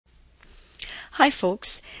Hi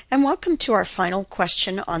folks, and welcome to our final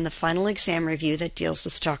question on the final exam review that deals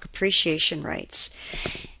with stock appreciation rights.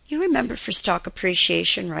 You remember for stock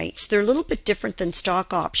appreciation rights, they're a little bit different than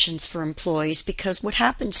stock options for employees because what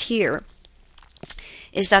happens here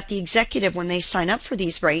is that the executive, when they sign up for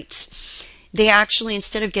these rights, they actually,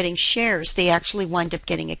 instead of getting shares, they actually wind up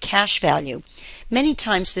getting a cash value. Many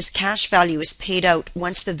times this cash value is paid out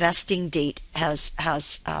once the vesting date has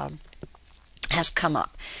come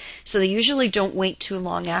up. So they usually don't wait too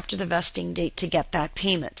long after the vesting date to get that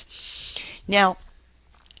payment. Now,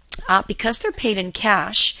 because they're paid in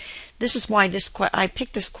cash, this is why I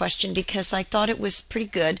picked this question, because I thought it was pretty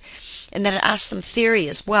good and that it asked some theory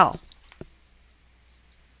as well.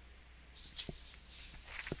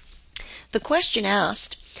 The question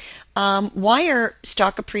asked, why are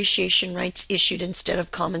stock appreciation rights issued instead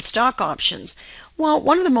of common stock options? Well,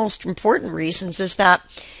 one of the most important reasons is that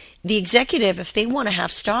the executive, if they want to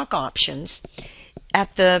have stock options,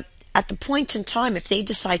 at the point in time, if they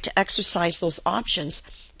decide to exercise those options,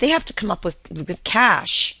 they have to come up with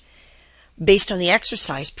cash based on the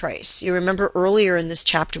exercise price. You remember earlier in this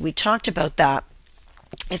chapter we talked about that.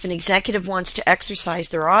 If an executive wants to exercise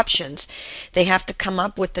their options, they have to come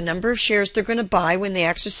up with the number of shares they're going to buy when they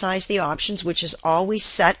exercise the options, which is always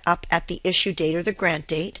set up at the issue date or the grant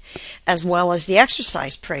date, as well as the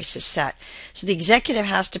exercise price is set. So the executive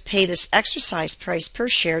has to pay this exercise price per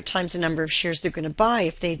share times the number of shares they're going to buy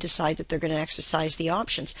if they decide that they're going to exercise the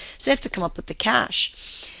options. So they have to come up with the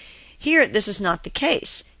cash. Here, this is not the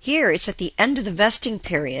case. Here, it's at the end of the vesting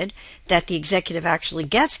period that the executive actually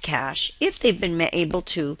gets cash if they've been able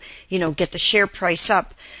to, get the share price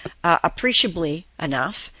up appreciably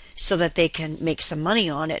enough so that they can make some money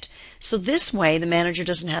on it. So this way, the manager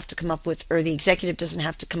doesn't have to come up with, or the executive doesn't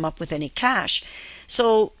have to come up with any cash.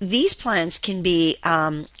 So these plans can be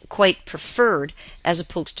quite preferred as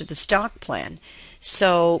opposed to the stock plan.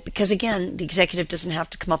 So, because again, the executive doesn't have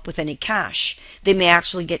to come up with any cash. They may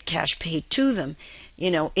actually get cash paid to them,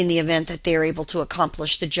 in the event that they're able to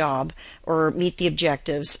accomplish the job or meet the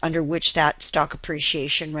objectives under which that stock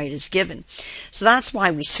appreciation right is given. So that's why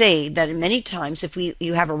we say that many times if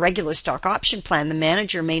you have a regular stock option plan, the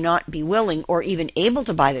manager may not be willing or even able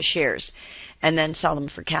to buy the shares and then sell them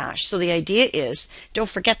for cash. So the idea is, don't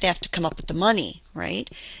forget they have to come up with the money, right?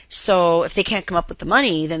 So if they can't come up with the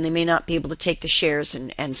money, then they may not be able to take the shares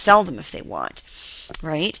and sell them if they want,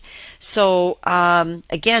 right? So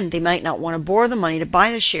again, they might not want to borrow the money to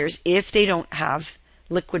buy the shares if they don't have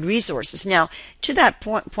liquid resources. Now, to that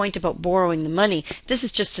point about borrowing the money, this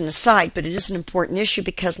is just an aside, but it is an important issue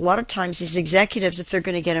because a lot of times these executives, if they're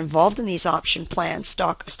going to get involved in these option plans,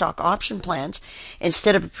 stock option plans,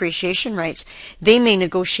 instead of appreciation rights, they may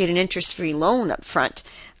negotiate an interest-free loan up front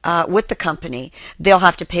with the company. They'll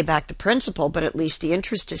have to pay back the principal, but at least the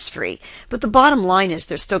interest is free. But the bottom line is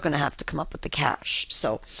they're still going to have to come up with the cash.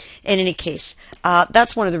 So in any case,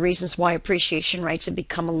 that's one of the reasons why appreciation rights have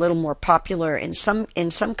become a little more popular in some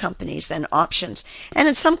companies than options. And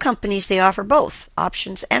in some companies they offer both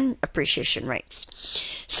options and appreciation rights.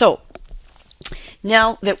 So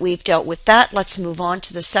now that we've dealt with that, let's move on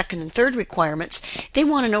to the second and third requirements. They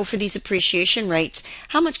want to know for these appreciation rights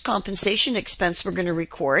how much compensation expense we're going to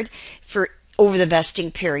record for over the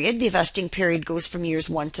vesting period. The vesting period goes from years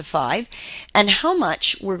 1 to 5, and how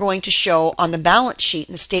much we're going to show on the balance sheet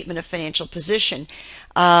in the statement of financial position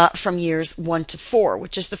from years 1 to 4,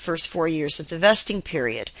 which is the first 4 years of the vesting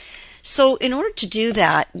period. So in order to do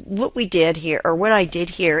that, what I did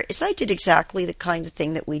here is I did exactly the kind of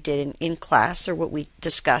thing that we did in class, or what we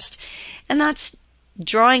discussed, and that's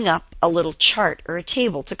drawing up a little chart or a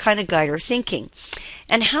table to kind of guide our thinking.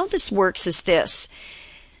 And how this works is this.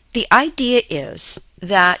 The idea is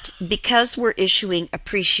that because we're issuing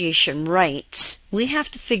appreciation rights, we have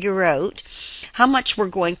to figure out how much we're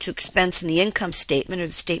going to expense in the income statement or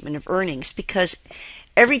the statement of earnings, because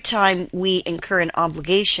every time we incur an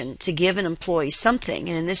obligation to give an employee something,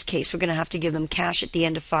 and in this case we're going to have to give them cash at the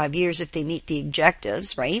end of 5 years if they meet the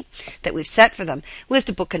objectives, right, that we've set for them, we have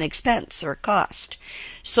to book an expense or a cost.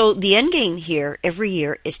 So the end game here every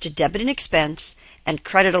year is to debit an expense and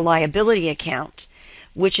credit a liability account,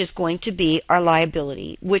 which is going to be our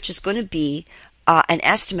liability, which is going to be an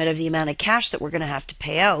estimate of the amount of cash that we're going to have to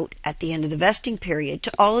pay out at the end of the vesting period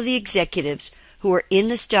to all of the executives who are in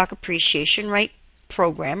the stock appreciation right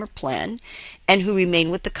program or plan and who remain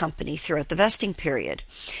with the company throughout the vesting period.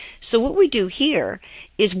 So what we do here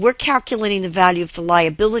is we're calculating the value of the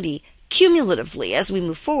liability cumulatively as we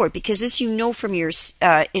move forward, because as you know from your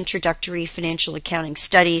introductory financial accounting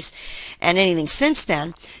studies and anything since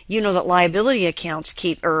then, you know that liability accounts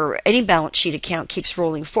or any balance sheet account keeps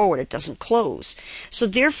rolling forward. It doesn't close. So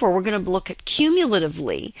therefore, we're going to look at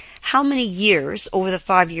cumulatively how many years over the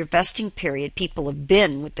 5-year vesting period people have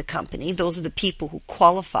been with the company. Those are the people who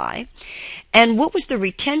qualify. And what was the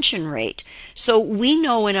retention rate? So we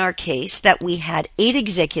know in our case that we had 8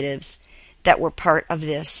 executives that were part of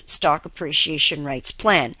this stock appreciation rights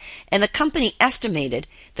plan. And the company estimated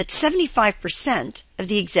that 75% of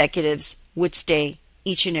the executives would stay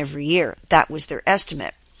each and every year. That was their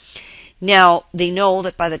estimate. Now, they know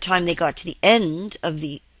that by the time they got to the end of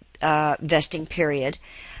the vesting period,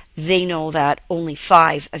 they know that only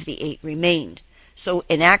 5 of the 8 remained. So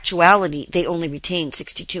in actuality, they only retained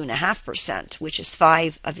 62.5%, which is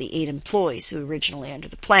 5 of the 8 employees who originally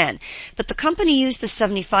entered the plan. But the company used the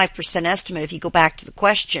 75% estimate, if you go back to the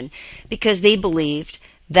question, because they believed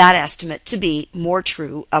that estimate to be more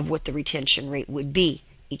true of what the retention rate would be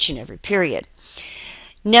each and every period.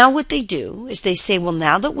 Now what they do is they say, well,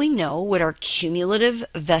 now that we know what our cumulative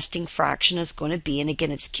vesting fraction is going to be, and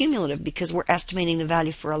again it's cumulative because we're estimating the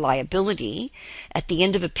value for a liability at the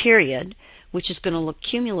end of a period, which is going to look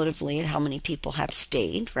cumulatively at how many people have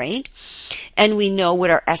stayed, right? And we know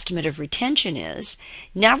what our estimate of retention is.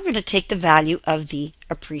 Now we're going to take the value of the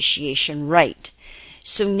appreciation right.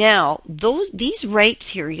 So now these rates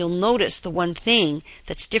here, you'll notice the one thing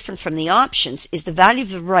that's different from the options is the value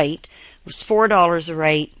of the right was $4 a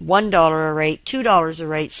right, $1 a right, $2 a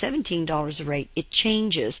right, $17 a right. It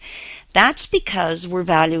changes. That's because we're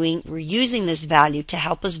using this value to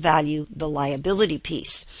help us value the liability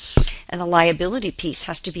piece. And the liability piece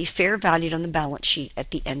has to be fair valued on the balance sheet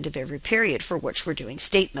at the end of every period for which we're doing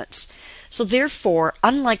statements. So therefore,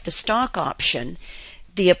 unlike the stock option,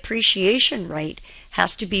 the appreciation rate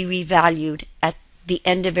has to be revalued at the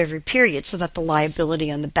end of every period so that the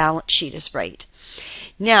liability on the balance sheet is right.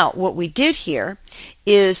 Now, what we did here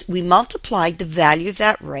is we multiplied the value of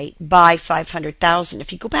that right by 500,000.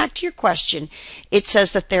 If you go back to your question, it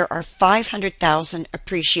says that there are 500,000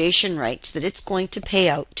 appreciation rights that it's going to pay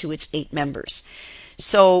out to its 8 members.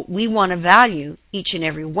 So we want to value each and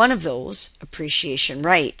every one of those appreciation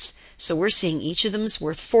rights. So we're seeing each of them is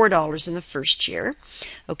worth $4 in the first year,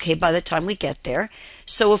 okay, by the time we get there.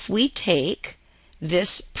 So if we take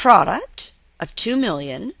this product of $2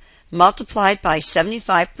 million, multiplied by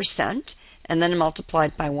 75%, and then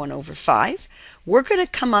multiplied by 1/5, we're going to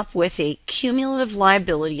come up with a cumulative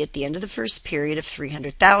liability at the end of the first period of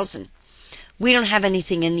 $300,000. We don't have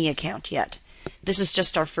anything in the account yet. This is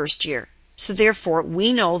just our first year. So therefore,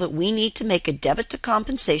 we know that we need to make a debit to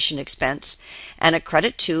compensation expense and a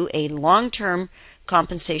credit to a long-term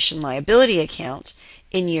compensation liability account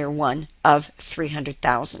in year 1 of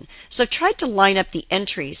 $300,000. So try to line up the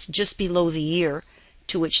entries just below the year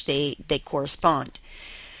to which they correspond.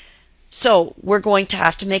 So we're going to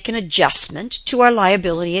have to make an adjustment to our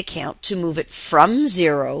liability account to move it from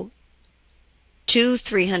 0 to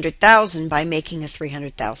 $300,000 by making a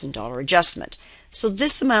 $300,000 adjustment. So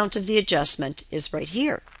this amount of the adjustment is right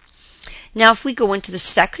here. Now if we go into the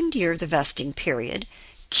second year of the vesting period,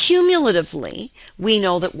 cumulatively we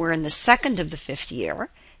know that we're in the second of the 5th year.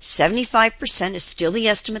 75% is still the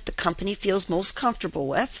estimate the company feels most comfortable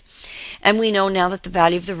with. And we know now that the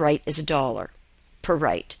value of the right is $1 per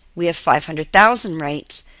right. We have 500,000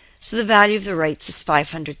 rights, so the value of the rights is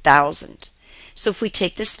 500,000. So if we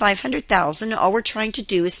take this 500,000, all we're trying to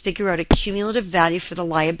do is figure out a cumulative value for the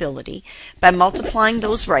liability by multiplying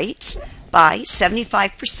those rights by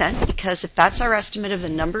 75%, because if that's our estimate of the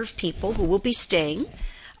number of people who will be staying,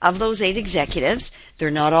 of those 8 executives, they're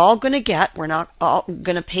not all going to we're not all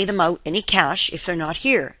going to pay them out any cash if they're not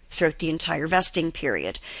here throughout the entire vesting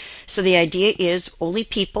period. So the idea is only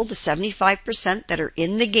people, the 75% that are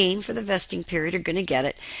in the game for the vesting period, are going to get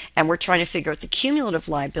it, and we're trying to figure out the cumulative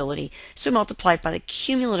liability, so multiply it by the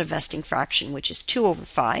cumulative vesting fraction, which is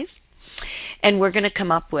 2/5. And we're going to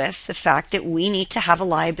come up with the fact that we need to have a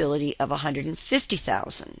liability of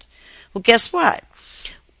 $150,000. Well, guess what?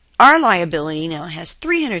 Our liability now has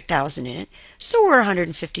 $300,000 in it, so we're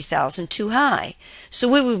 $150,000 too high. So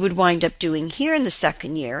what we would wind up doing here in the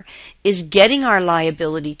second year is getting our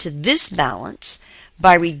liability to this balance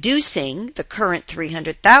by reducing the current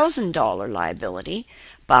 $300,000 liability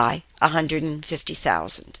by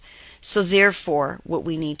 $150,000. So therefore, what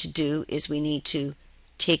we need to do is we need to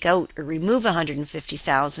take out or remove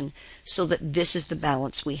 $150,000 so that this is the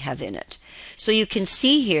balance we have in it. So you can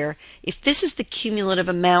see here, if this is the cumulative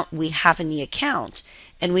amount we have in the account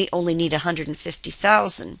and we only need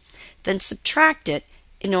 $150,000, then subtract it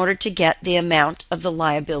in order to get the amount of the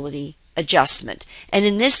liability adjustment. And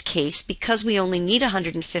in this case, because we only need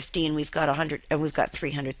 150 and we've got 100 and we've got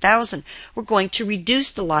 300,000, we're going to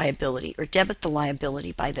reduce the liability or debit the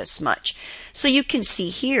liability by this much. So you can see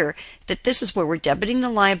here that this is where we're debiting the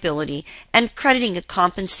liability and crediting a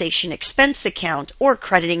compensation expense account or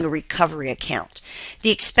crediting a recovery account.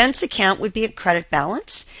 The expense account would be a credit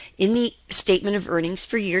balance in the statement of earnings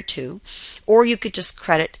for year 2, or you could just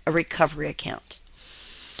credit a recovery account.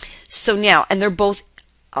 So now, and they're both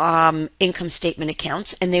income statement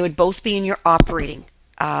accounts, and they would both be in your operating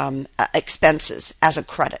expenses as a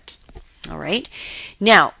credit. All right.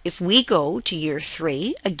 Now, if we go to year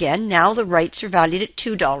 3, again, now the rights are valued at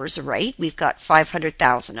 $2 a right. We've got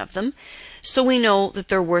 500,000 of them. So we know that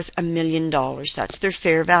they're worth $1 million. That's their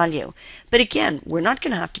fair value. But again, we're not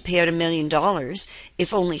going to have to pay out $1 million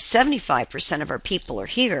if only 75% of our people are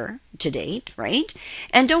here to date, right?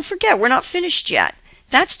 And don't forget, we're not finished yet.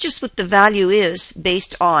 That's just what the value is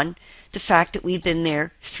based on the fact that we've been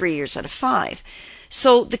there 3 years out of 5.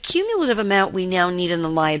 So the cumulative amount we now need in the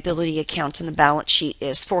liability account in the balance sheet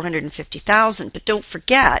is $450,000. But don't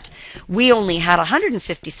forget, we only had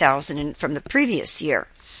 $150,000 from the previous year.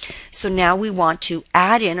 So now we want to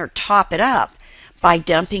add in or top it up by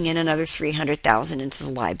dumping in another $300,000 into the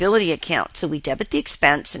liability account. So we debit the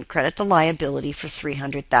expense and credit the liability for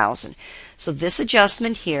 $300,000. So this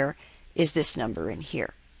adjustment here is this number in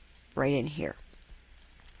here, right in here.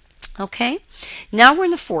 Okay, now we're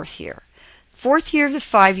in the 4th year. 4th year of the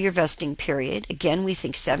 5-year vesting period. Again, we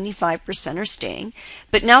think 75% are staying,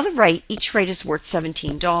 but now each right is worth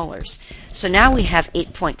 $17. So now we have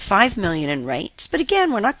 $8.5 million in rights, but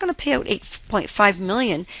again, we're not going to pay out $8.5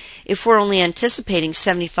 million if we're only anticipating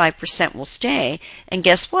 75% will stay. And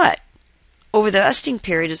guess what? Over the vesting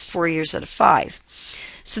period is 4 years out of 5.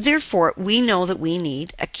 So therefore, we know that we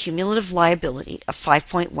need a cumulative liability of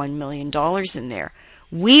 $5.1 million in there.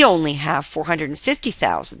 We only have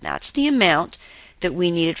 $450,000. That's the amount that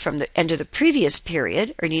we needed from the end of the previous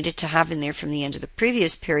period, or needed to have in there from the end of the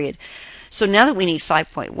previous period. So now that we need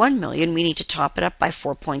 $5.1 million, we need to top it up by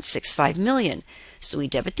 $4.65 million. So we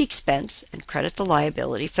debit the expense and credit the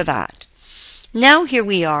liability for that. Now here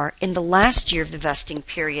we are in the last year of the vesting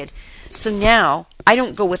period. So now I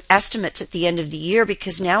don't go with estimates at the end of the year,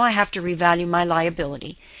 because now I have to revalue my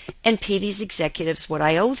liability and pay these executives what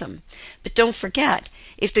I owe them. But don't forget,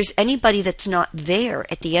 if there's anybody that's not there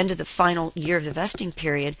at the end of the final year of the vesting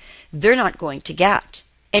period, they're not going to get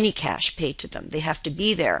any cash paid to them. They have to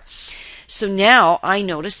be there. So now I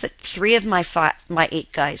notice that 3 of my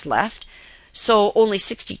 8 guys left. So only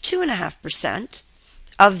 62.5%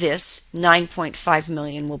 of this $9.5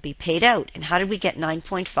 million will be paid out. And how did we get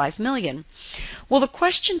 $9.5 million? Well, the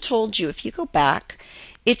question told you, if you go back,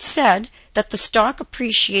 it said that the stock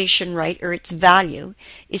appreciation right, or its value,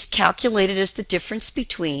 is calculated as the difference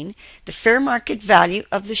between the fair market value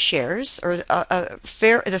of the shares, or the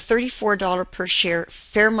 $34 per share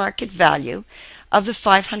fair market value of the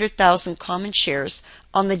 500,000 common shares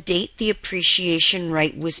on the date the appreciation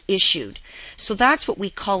right was issued. So that's what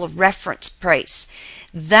we call a reference price.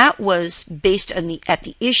 That was based on at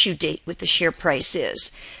the issue date what the share price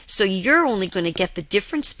is. So you're only going to get the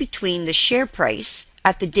difference between the share price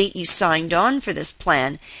at the date you signed on for this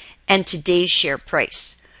plan and today's share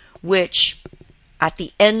price, which at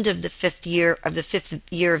the end of the 5th year of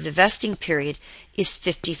the vesting period is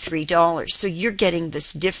 $53. So you're getting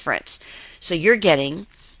this difference. So you're getting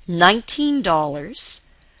 $19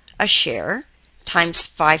 a share times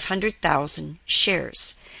 500,000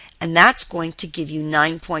 shares. And that's going to give you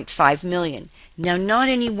 $9.5 million. Now, not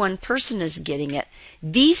any one person is getting it.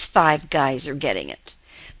 These 5 guys are getting it.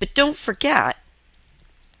 But don't forget,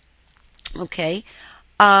 okay,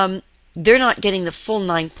 they're not getting the full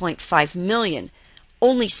 $9.5 million.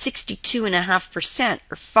 Only 62.5%,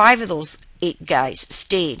 or 5 of those 8 guys,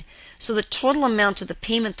 stayed. So the total amount of the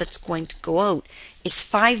payment that's going to go out is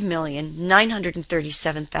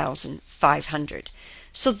 $5,937,500.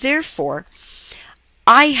 So therefore,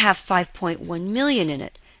 I have $5.1 million in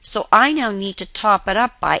it. So I now need to top it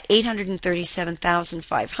up by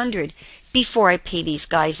 $837,500 before I pay these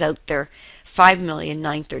guys out their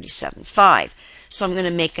 $5,937,500. So I'm going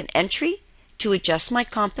to make an entry to adjust my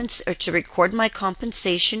to record my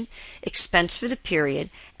compensation expense for the period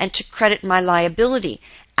and to credit my liability.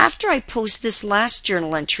 After I post this last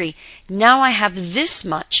journal entry, now I have this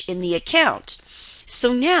much in the account.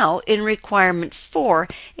 So now in requirement 4,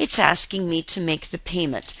 it's asking me to make the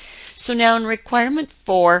payment. So now in requirement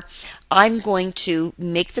 4, I'm going to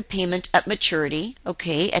make the payment at maturity,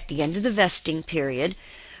 okay, at the end of the vesting period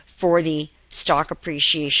for the stock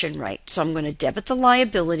appreciation right. So I'm going to debit the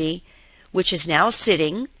liability, which is now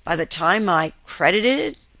sitting, by the time I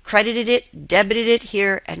credit credited it, debited it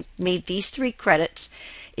here, and made these 3 credits.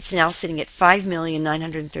 It's now sitting at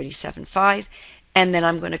 $5,937,500, and then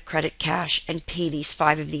I'm going to credit cash and pay these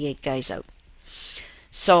 5 of the 8 guys out.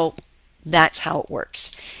 So that's how it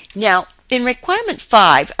works. Now, in requirement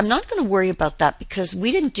 5, I'm not going to worry about that because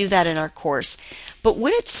we didn't do that in our course. But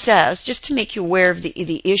what it says, just to make you aware of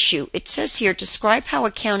the issue, it says here, describe how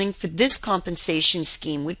accounting for this compensation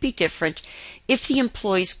scheme would be different if the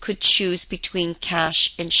employees could choose between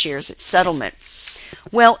cash and shares at settlement.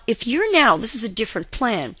 Well, if you're now, this is a different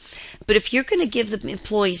plan, but if you're going to give the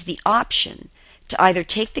employees the option to either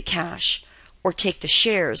take the cash or take the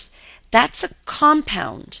shares, that's a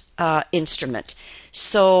compound instrument.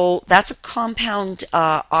 So that's a compound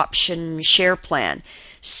option share plan.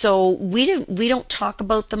 So we don't talk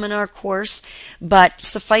about them in our course, but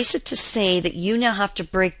suffice it to say that you now have to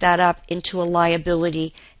break that up into a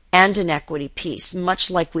liability and an equity piece,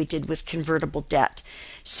 much like we did with convertible debt.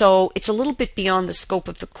 So it's a little bit beyond the scope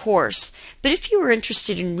of the course, but if you were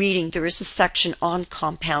interested in reading, there is a section on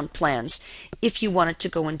compound plans if you wanted to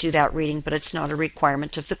go and do that reading, but it's not a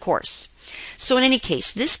requirement of the course. So in any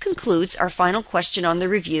case, this concludes our final question on the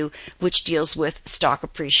review, which deals with stock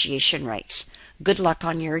appreciation rights. Good luck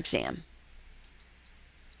on your exam.